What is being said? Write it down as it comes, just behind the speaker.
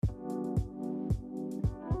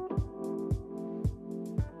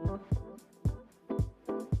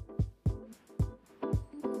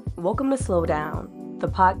Welcome to Slow Down, the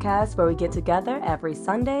podcast where we get together every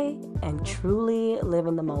Sunday and truly live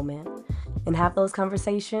in the moment and have those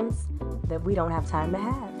conversations that we don't have time to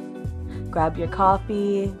have. Grab your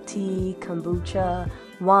coffee, tea, kombucha,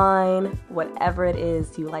 wine, whatever it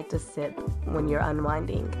is you like to sip when you're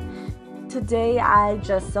unwinding. Today, I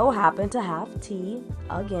just so happen to have tea,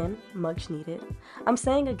 again, much needed. I'm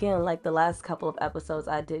saying again, like the last couple of episodes,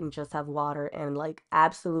 I didn't just have water and like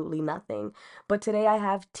absolutely nothing. But today I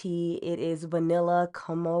have tea. It is vanilla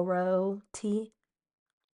Komoro tea,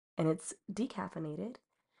 and it's decaffeinated.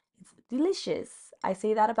 It's delicious. I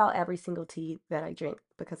say that about every single tea that I drink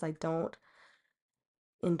because I don't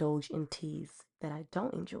indulge in teas that I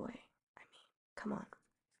don't enjoy. I mean, come on.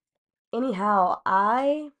 Anyhow,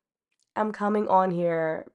 I'm coming on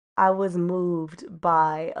here. I was moved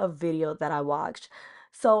by a video that I watched.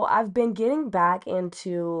 So I've been getting back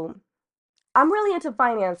into, I'm really into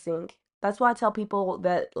financing. That's why I tell people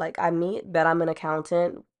that like I meet that I'm an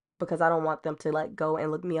accountant because I don't want them to like go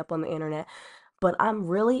and look me up on the internet. But I'm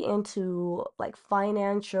really into like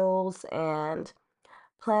financials and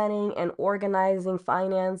planning and organizing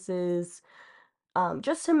finances,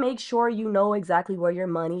 just to make sure you know exactly where your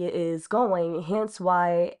money is going. Hence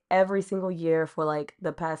why every single year for like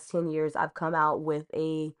the past 10 years, I've come out with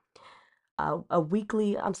a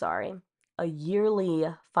yearly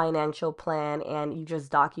financial plan, and you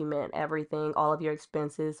just document everything, all of your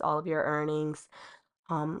expenses, all of your earnings.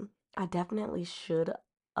 I definitely should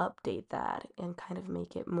update that and kind of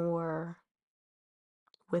make it more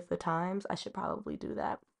with the times. I should probably do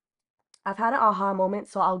that. I've had an aha moment,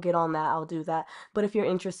 so I'll get on that. I'll do that. But if you're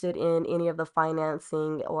interested in any of the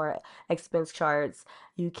financing or expense charts,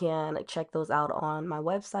 you can check those out on my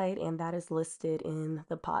website, and that is listed in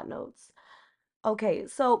the pod notes. Okay,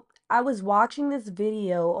 so I was watching this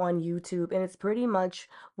video on YouTube, and it's pretty much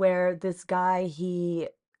where this guy he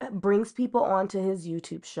brings people onto his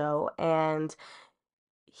YouTube show, and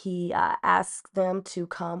he asks them to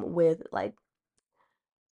come with like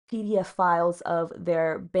PDF files of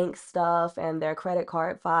their bank stuff and their credit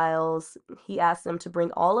card files. He asked them to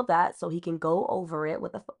bring all of that so he can go over it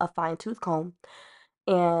with a fine tooth comb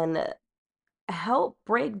and help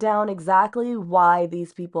break down exactly why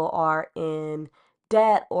these people are in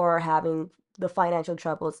debt or having the financial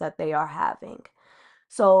troubles that they are having.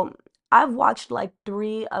 So I've watched like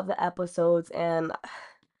three of the episodes, and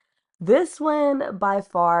this one by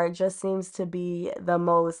far just seems to be the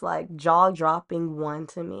most like jaw-dropping one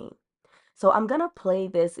to me. So I'm gonna play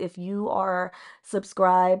this. If you are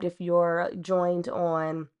subscribed, if you're joined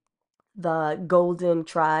on the Golden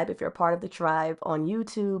Tribe, if you're part of the tribe on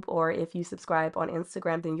YouTube, or if you subscribe on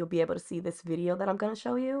Instagram, then you'll be able to see this video that I'm gonna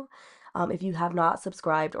show you. If you have not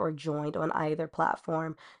subscribed or joined on either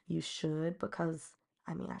platform, you should, because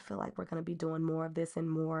I mean, I feel like we're gonna be doing more of this and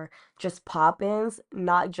more just pop-ins,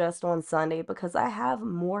 not just on Sunday, because I have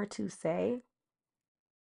more to say,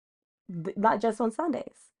 not just on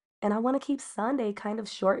Sundays. And I want to keep Sunday kind of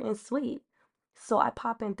short and sweet. So I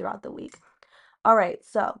pop in throughout the week. All right,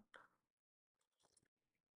 so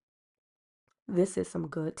this is some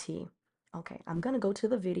good tea. Okay, I'm going to go to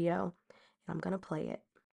the video and I'm going to play it.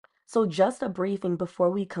 So just a briefing before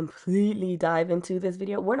we completely dive into this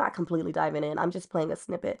video. We're not completely diving in. I'm just playing a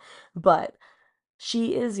snippet. But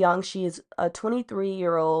she is young. She is a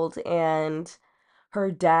 23-year-old, and her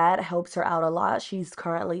dad helps her out a lot. She's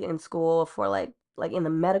currently in school for like in the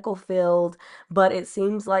medical field, but it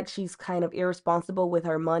seems like she's kind of irresponsible with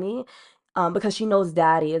her money, because she knows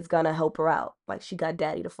daddy is gonna help her out. Like she got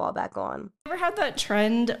daddy to fall back on. Ever had that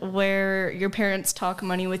trend where your parents talk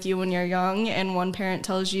money with you when you're young and one parent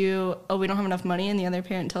tells you, oh, we don't have enough money, and the other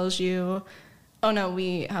parent tells you, oh no,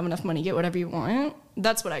 we have enough money, get whatever you want?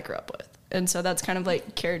 That's what I grew up with. And so that's kind of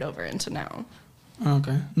like carried over into now.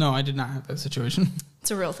 Okay. No, I did not have that situation.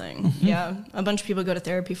 It's a real thing. Yeah. A bunch of people go to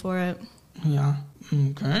therapy for it. Yeah.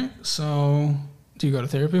 Okay. So, do you go to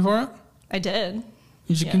therapy for it? I did.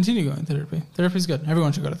 You should continue going to therapy. Therapy's good.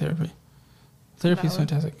 Everyone should go to therapy. Therapy is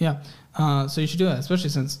fantastic. Yeah. So you should do that, especially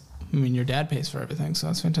since, I mean, your dad pays for everything, so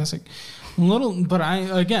that's fantastic. But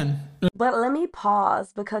let me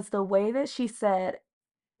pause, because the way that she said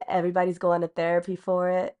everybody's going to therapy for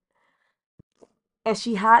it, and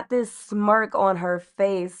she had this smirk on her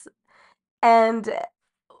face, and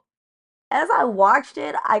as I watched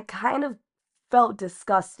it, I kind of felt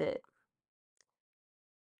disgusted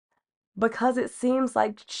because it seems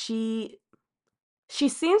like she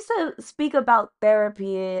seems to speak about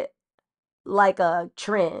therapy like a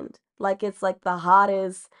trend. Like it's like the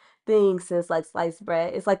hottest thing since like sliced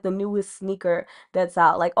bread. It's like the newest sneaker that's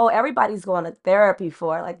out. Like, oh, everybody's going to therapy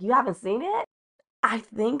for it. Like, you haven't seen it? I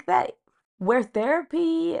think that where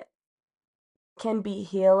therapy can be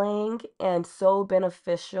healing and so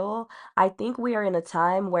beneficial. I think we are in a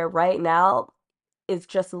time where right now it's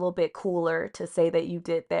just a little bit cooler to say that you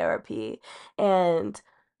did therapy, and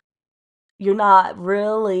you're not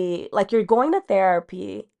really like you're going to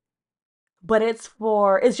therapy, but it's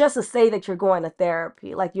just to say that you're going to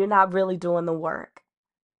therapy. Like you're not really doing the work.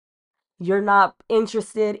 You're not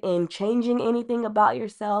interested in changing anything about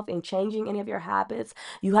yourself and changing any of your habits.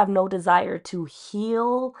 You have no desire to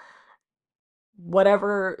heal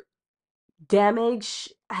whatever damage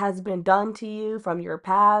has been done to you from your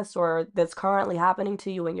past or that's currently happening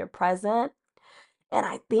to you in your present. And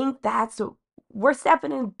I think we're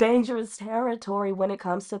stepping in dangerous territory when it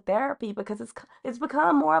comes to therapy because it's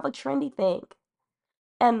become more of a trendy thing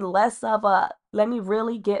and less of a let me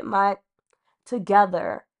really get my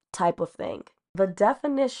together type of thing. The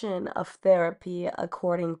definition of therapy,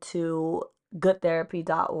 according to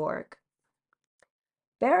goodtherapy.org: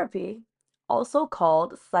 therapy, also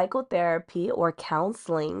called psychotherapy or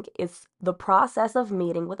counseling, is the process of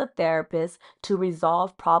meeting with a therapist to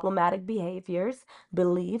resolve problematic behaviors,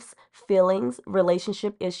 beliefs, feelings,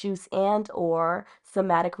 relationship issues, and or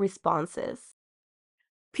somatic responses.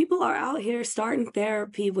 People are out here starting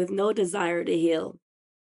therapy with no desire to heal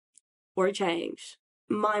or change.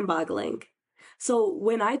 Mind-boggling. So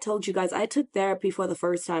when I told you guys I took therapy for the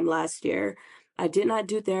first time last year, I did not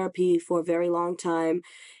do therapy for a very long time.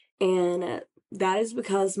 And that is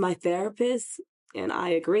because my therapist, and I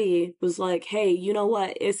agree, was like, hey, you know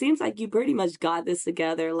what? It seems like you pretty much got this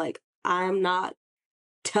together. Like, I'm not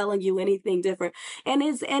telling you anything different. And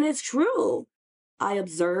it's true. I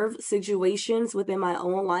observe situations within my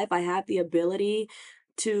own life. I have the ability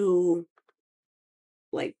to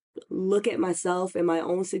like look at myself and my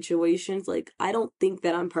own situations. Like, I don't think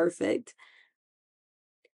that I'm perfect.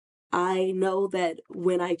 I know that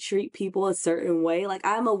when I treat people a certain way, like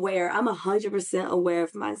I'm 100% aware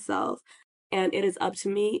of myself. And it is up to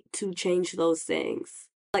me to change those things.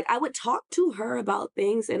 Like I would talk to her about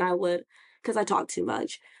things and because I talk too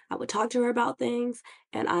much, I would talk to her about things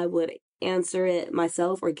and I would answer it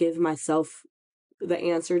myself or give myself the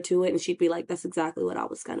answer to it. And she'd be like, that's exactly what I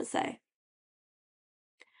was going to say.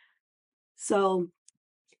 So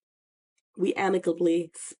we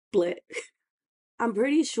amicably split. I'm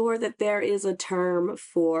pretty sure that there is a term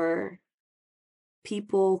for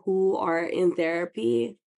people who are in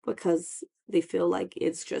therapy because they feel like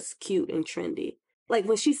it's just cute and trendy. Like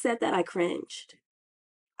when she said that, I cringed.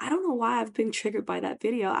 I don't know why I've been triggered by that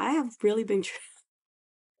video. I have really been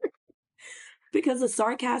because the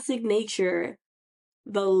sarcastic nature,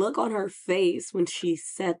 the look on her face when she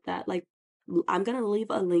said that, like I'm going to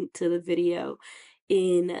leave a link to the video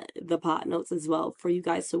in the pot notes as well for you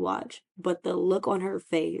guys to watch. But the look on her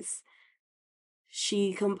face,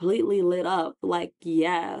 she completely lit up like,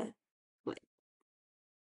 yeah, like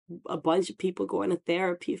a bunch of people going to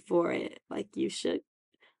therapy for it. Like you should.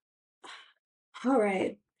 All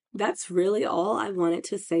right. That's really all I wanted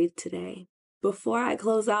to say today. Before I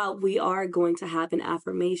close out, we are going to have an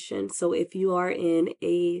affirmation. So if you are in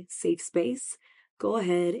a safe space, go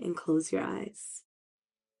ahead and close your eyes.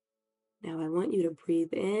 Now I want you to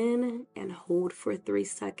breathe in and hold for 3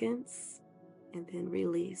 seconds and then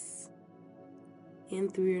release. In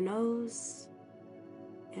through your nose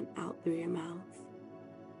and out through your mouth.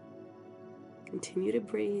 Continue to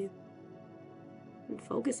breathe and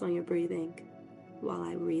focus on your breathing while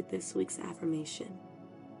I read this week's affirmation.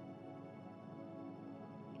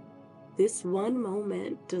 This one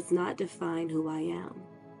moment does not define who I am.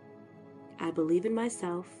 I believe in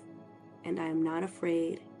myself and I am not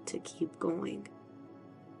afraid to keep going.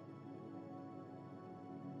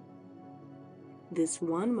 This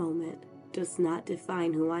one moment does not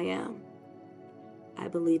define who I am. I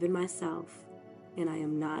believe in myself and I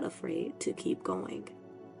am not afraid to keep going.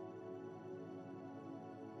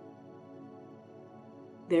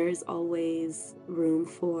 There is always room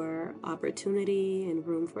for opportunity and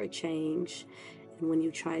room for change. And when you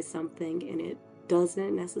try something and it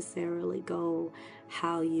doesn't necessarily go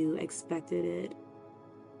how you expected it,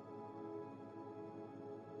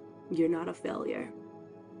 you're not a failure.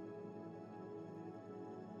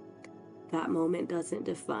 That moment doesn't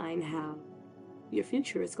define how your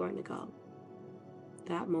future is going to go.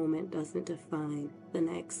 That moment doesn't define the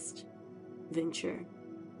next venture.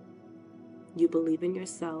 You believe in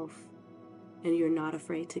yourself and you're not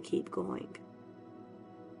afraid to keep going,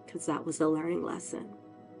 because that was a learning lesson.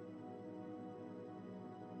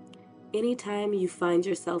 Anytime you find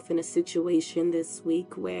yourself in a situation this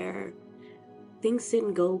week where things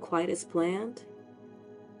didn't go quite as planned,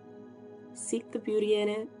 seek the beauty in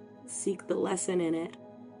it, seek the lesson in it,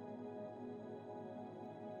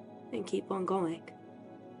 and keep on going.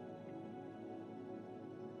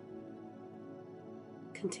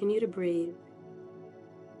 Continue to breathe.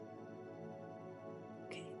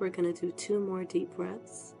 Okay, we're gonna do 2 more deep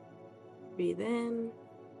breaths. Breathe in,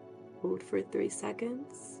 hold for 3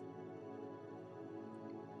 seconds.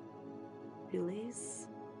 Release.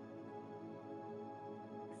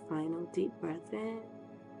 Final deep breath in.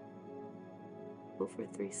 Hold for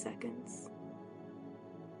 3 seconds.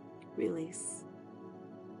 Release.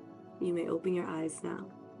 You may open your eyes now.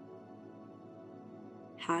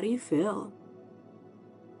 How do you feel?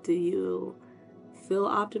 Do you feel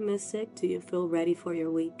optimistic? Do you feel ready for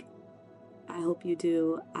your week? I hope you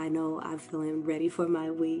do. I know I'm feeling ready for my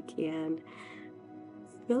week and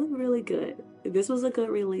feeling really good. This was a good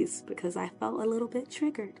release because I felt a little bit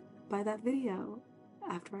triggered by that video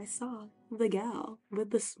after I saw the gal with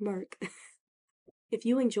the smirk. If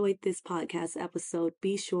you enjoyed this podcast episode,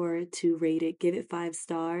 be sure to rate it, give it 5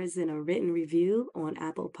 stars and a written review on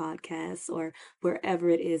Apple Podcasts or wherever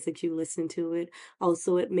it is that you listen to it.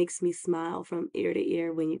 Also, it makes me smile from ear to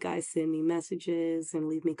ear when you guys send me messages and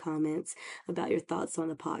leave me comments about your thoughts on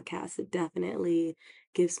the podcast. It definitely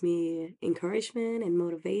gives me encouragement and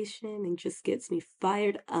motivation and just gets me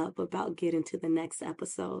fired up about getting to the next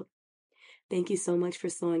episode. Thank you so much for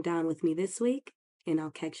slowing down with me this week, and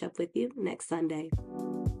I'll catch up with you next Sunday.